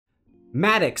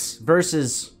MADOX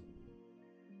versus,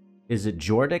 is it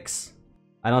JORDOX?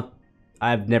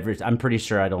 I'm pretty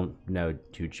sure I don't know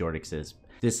who JORDOX is.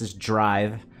 This is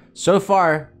Drive. So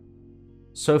far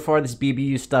this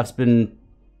BBU stuff's been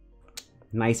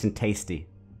nice and tasty.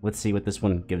 Let's see what this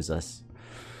one gives us.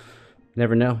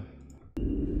 Never know.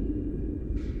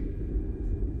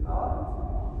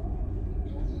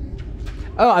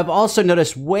 Oh, I've also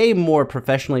noticed way more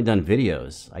professionally done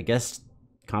videos. I guess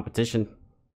competition.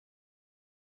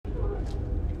 Let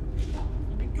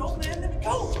me go, man, let me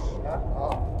go.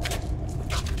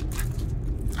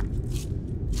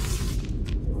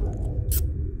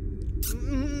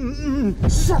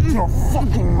 Shut your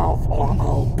fucking mouth or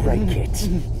I'll break it.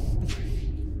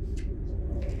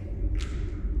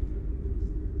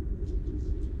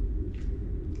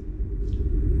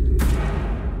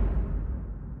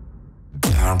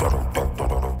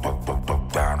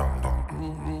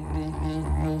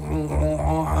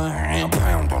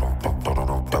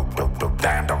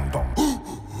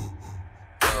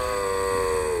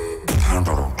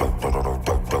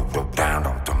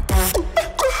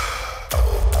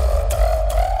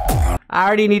 I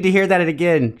already need to hear that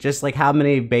again. Just like how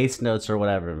many bass notes or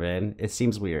whatever, man. It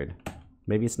seems weird.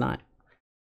 Maybe it's not.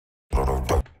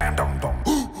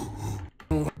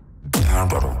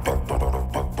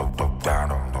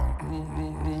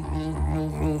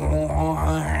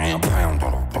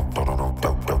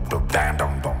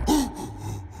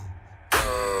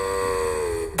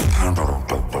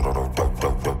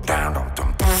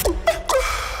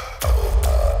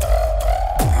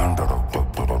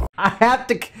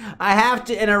 I have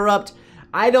to interrupt.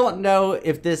 I don't know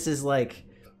if this is like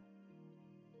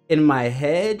in my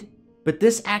head, but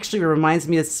this actually reminds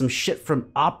me of some shit from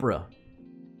opera.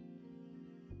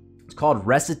 It's called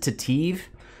recitative,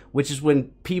 which is when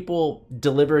people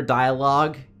deliver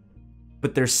dialogue,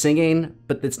 but they're singing,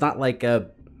 but it's not like a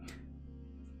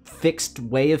fixed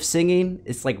way of singing.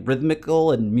 It's like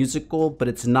rhythmical and musical, but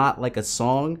it's not like a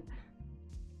song.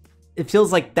 It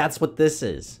feels like that's what this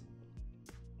is.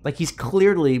 Like he's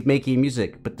clearly making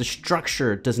music, but the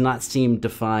structure does not seem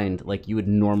defined like you would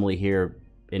normally hear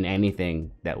in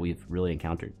anything that we've really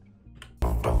encountered.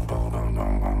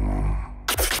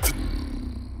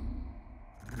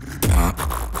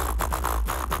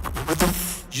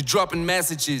 You're dropping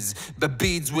messages, but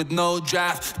beats with no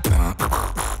drive.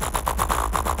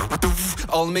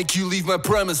 I'll make you leave my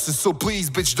premises, so please,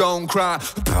 bitch, don't cry.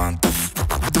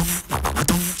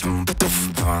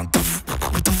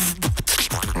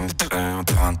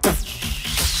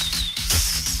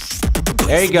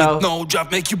 There you go. No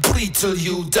job, make you bleed till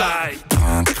you die.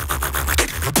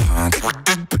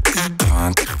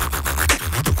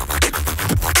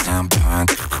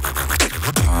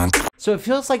 So it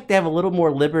feels like they have a little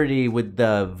more liberty with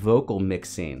the vocal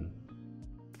mixing.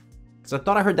 So I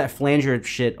thought I heard that flanger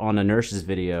shit on a Nurse's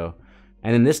video,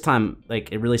 and then this time,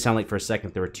 like, it really sounded like for a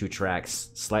second there were two tracks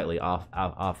slightly out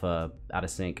of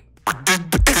sync.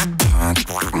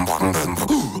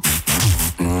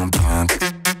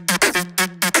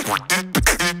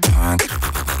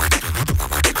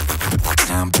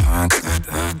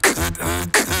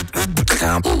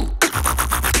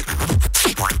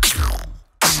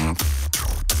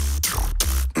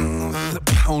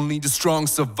 Only the strong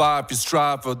survive, you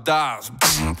strive or die.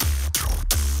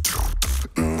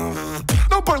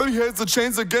 Nobody has a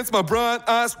chance against my bright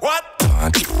eyes. What?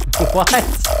 What?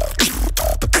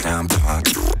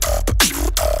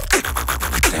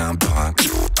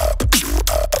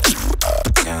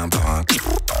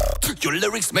 Your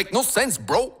lyrics make no sense,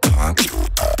 bro.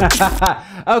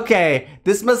 Okay,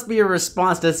 this must be a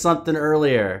response to something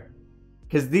earlier,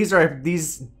 because these are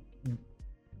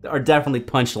definitely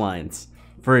punchlines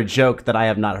for a joke that I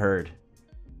have not heard.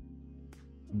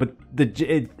 But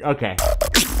okay.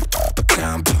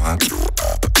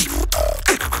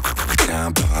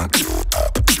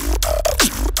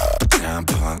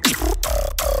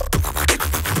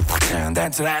 And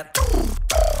that's that.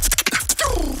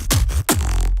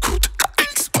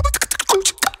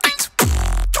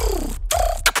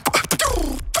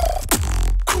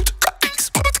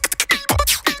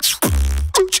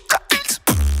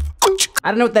 I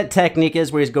don't know what that technique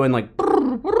is where he's going like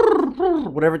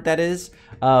whatever that is,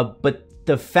 but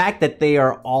the fact that they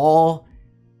are all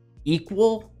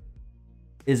equal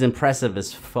is impressive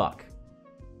as fuck.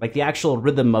 Like the actual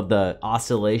rhythm of the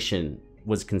oscillation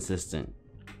was consistent.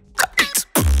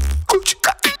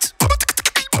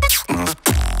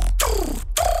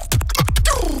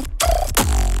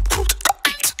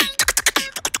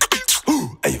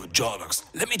 Hey, yo, JORDOX,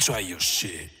 let me try your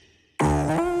shit.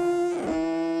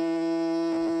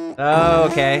 Oh,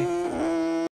 okay.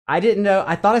 I didn't know.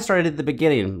 I thought I started at the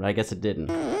beginning, but I guess it didn't.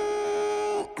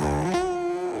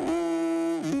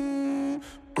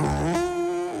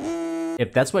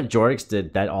 If that's what JORDOX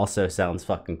did, that also sounds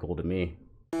fucking cool to me.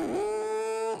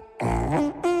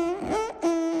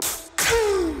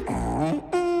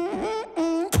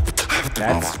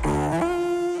 That's...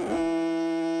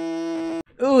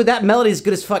 Ooh, that melody's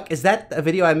good as fuck. Is that a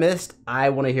video I missed?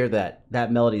 I want to hear that.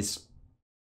 That melody's...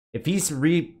 If he's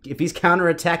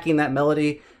counterattacking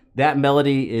that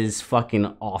melody is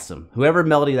fucking awesome. Whoever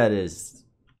melody that is,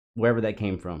 wherever that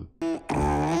came from.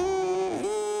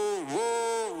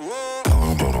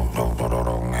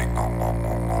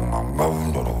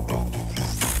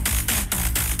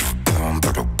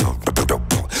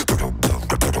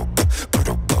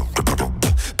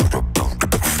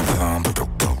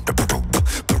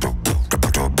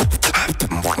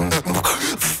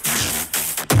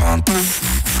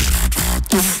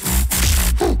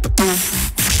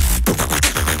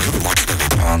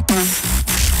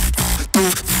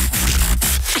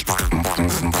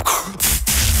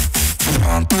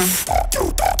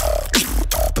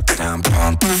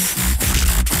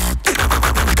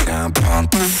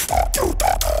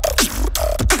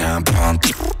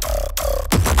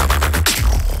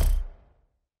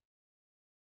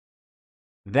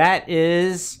 That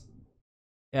is,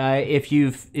 if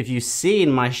you've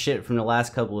seen my shit from the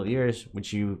last couple of years,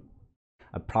 which you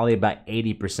probably about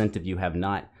 80% of you have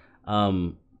not,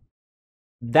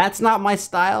 that's not my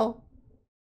style,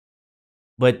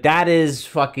 but that is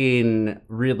fucking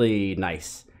really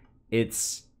nice.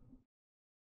 It's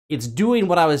doing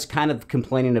what I was kind of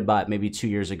complaining about maybe 2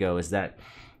 years ago, is that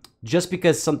just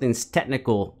because something's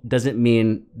technical doesn't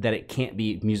mean that it can't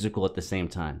be musical at the same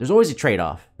time. There's always a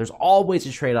trade-off. There's always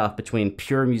a trade-off between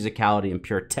pure musicality and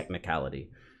pure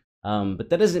technicality. But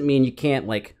that doesn't mean you can't,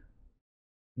 like,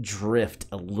 drift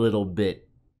a little bit.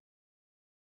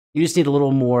 You just need a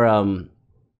little more,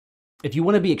 if you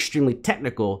want to be extremely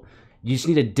technical, you just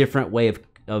need a different way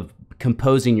of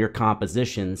composing your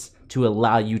compositions to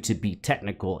allow you to be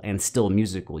technical and still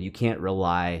musical. You can't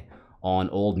rely on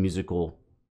old musical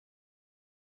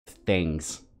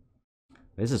things.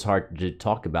 This is hard to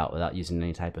talk about without using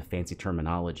any type of fancy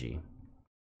terminology,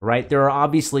 right? There are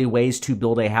obviously ways to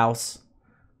build a house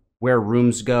where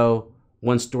rooms go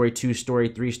 1 story, 2 story,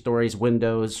 3 stories,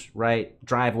 windows, right?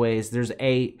 Driveways. There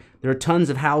are tons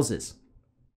of houses.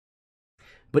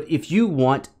 But if you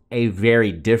want a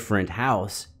very different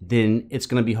house, then it's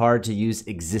going to be hard to use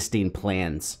existing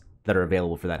plans that are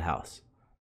available for that house,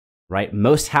 right?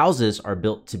 Most houses are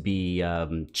built to be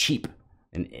cheap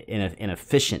and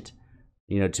efficient,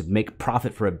 you know, to make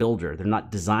profit for a builder. They're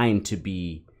not designed to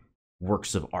be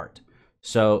works of art.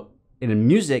 So in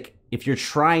music, if you're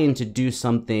trying to do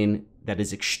something that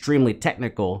is extremely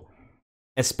technical,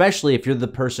 especially if you're the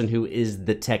person who is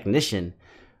the technician,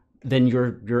 then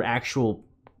your actual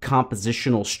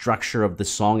compositional structure of the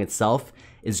song itself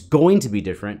is going to be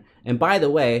different. And by the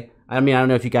way, I mean, I don't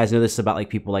know if you guys know this about like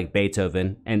people like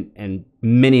Beethoven and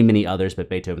many others, but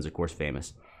Beethoven's of course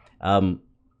famous.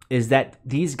 Is that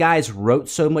these guys wrote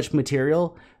so much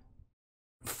material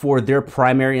for their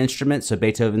primary instrument. So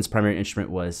Beethoven's primary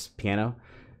instrument was piano.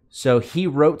 So he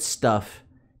wrote stuff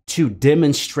to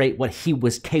demonstrate what he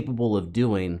was capable of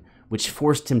doing, which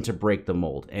forced him to break the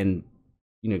mold. And,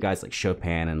 you know, guys like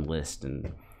Chopin and Liszt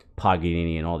and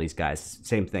Paganini and all these guys,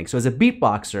 same thing. So as a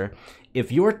beatboxer,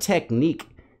 if your technique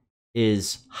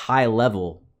is high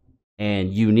level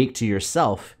and unique to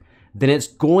yourself, then it's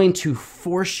going to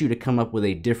force you to come up with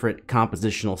a different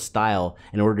compositional style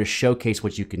in order to showcase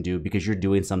what you can do, because you're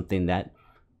doing something that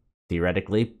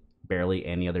theoretically barely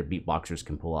any other beatboxers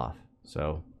can pull off.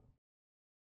 So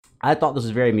I thought this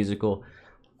was very musical.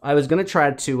 I was going to try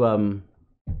to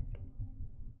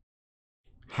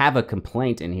have a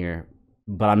complaint in here,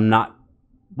 but I'm not.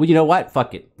 Well, you know what?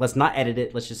 Fuck it. Let's not edit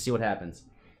it. Let's just see what happens.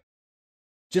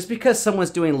 Just because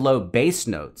someone's doing low bass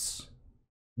notes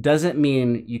doesn't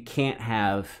mean you can't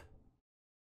have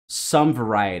some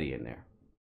variety in there,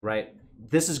 right?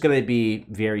 This is going to be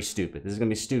very stupid. This is going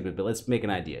to be stupid, but let's make an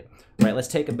idea. Right, let's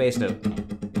take a bass note.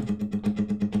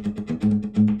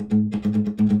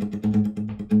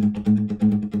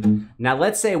 Now,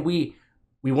 let's say we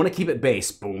want to keep it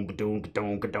bass. Boom, ba-doom,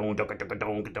 ga-doom, ga-doom,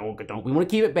 ga-doom, ga-doom, ga-doom. We want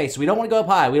to keep it bass. So we don't want to go up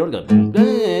high. We don't want to go.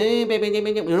 We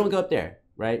don't want to go up there,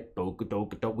 right? We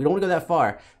don't want to go that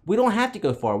far. We don't have to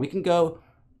go far. We can go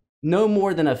no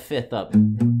more than a fifth up. So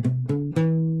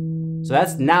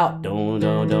that's now do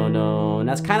do do do. And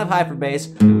that's kind of high for bass.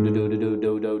 Do do do do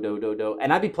do do do do do.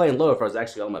 And I'd be playing low if I was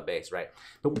actually on my bass, right?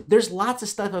 But there's lots of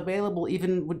stuff available,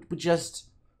 even with just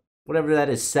whatever that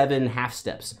is, 7 half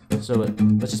steps. So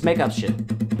let's just make up shit.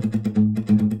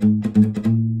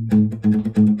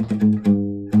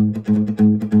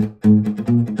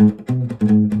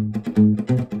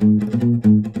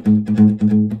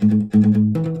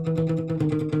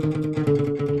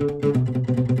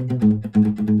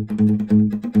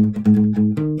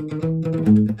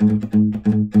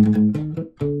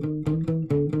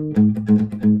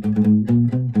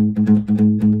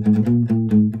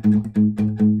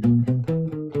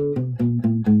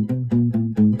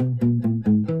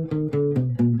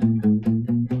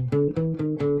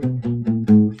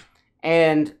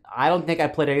 And I don't think I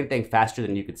played anything faster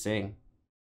than you could sing.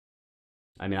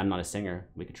 I mean, I'm not a singer.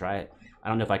 We could try it. I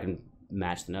don't know if I can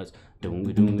match the notes.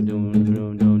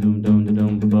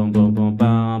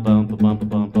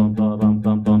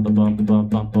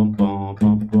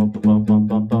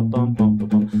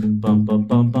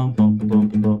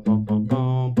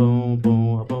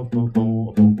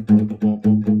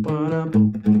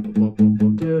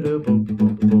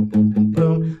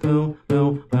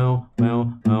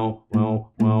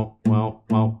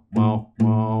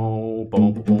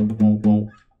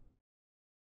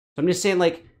 I'm just saying,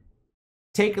 like,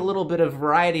 take a little bit of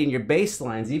variety in your bass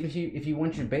lines. Even if you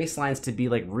want your bass lines to be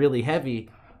like really heavy,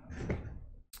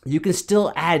 you can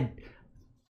still add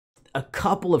a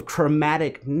couple of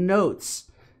chromatic notes.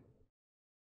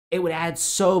 It would add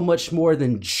so much more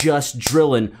than just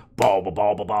drilling. Because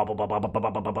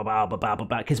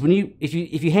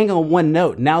if you hang on one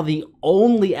note, now the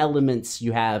only elements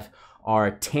you have are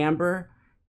timbre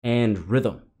and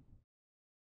rhythm.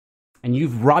 And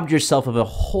you've robbed yourself of a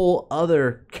whole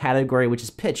other category, which is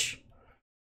pitch.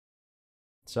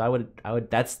 So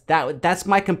that's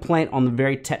my complaint on the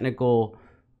very technical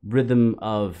rhythm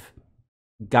of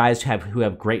guys who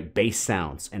have great bass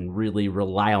sounds and really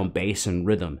rely on bass and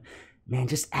rhythm. Man,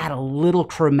 just add a little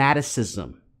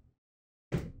chromaticism.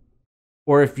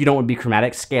 Or if you don't want to be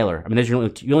chromatic, scalar. I mean,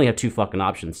 you only have 2 fucking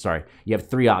options. Sorry, you have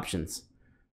 3 options.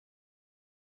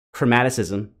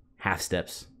 Chromaticism, half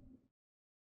steps.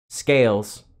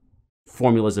 Scales,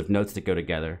 formulas of notes that go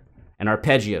together, and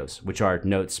arpeggios, which are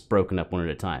notes broken up one at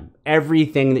a time.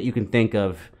 Everything that you can think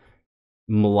of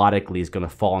melodically is going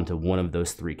to fall into one of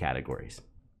those 3 categories.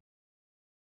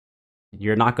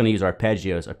 You're not going to use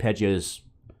arpeggios. Arpeggios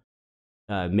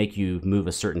make you move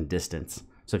a certain distance.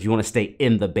 So if you want to stay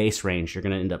in the bass range, you're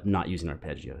going to end up not using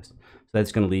arpeggios. So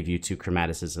that's going to leave you to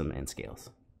chromaticism and scales.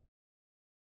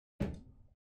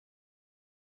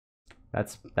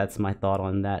 That's my thought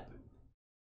on that.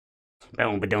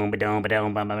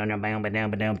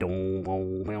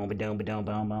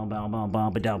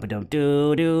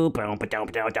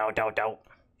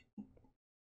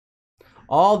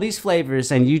 All these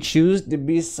flavors, and you choose to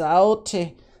be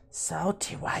salty.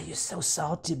 Salty, why you so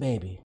salty, baby?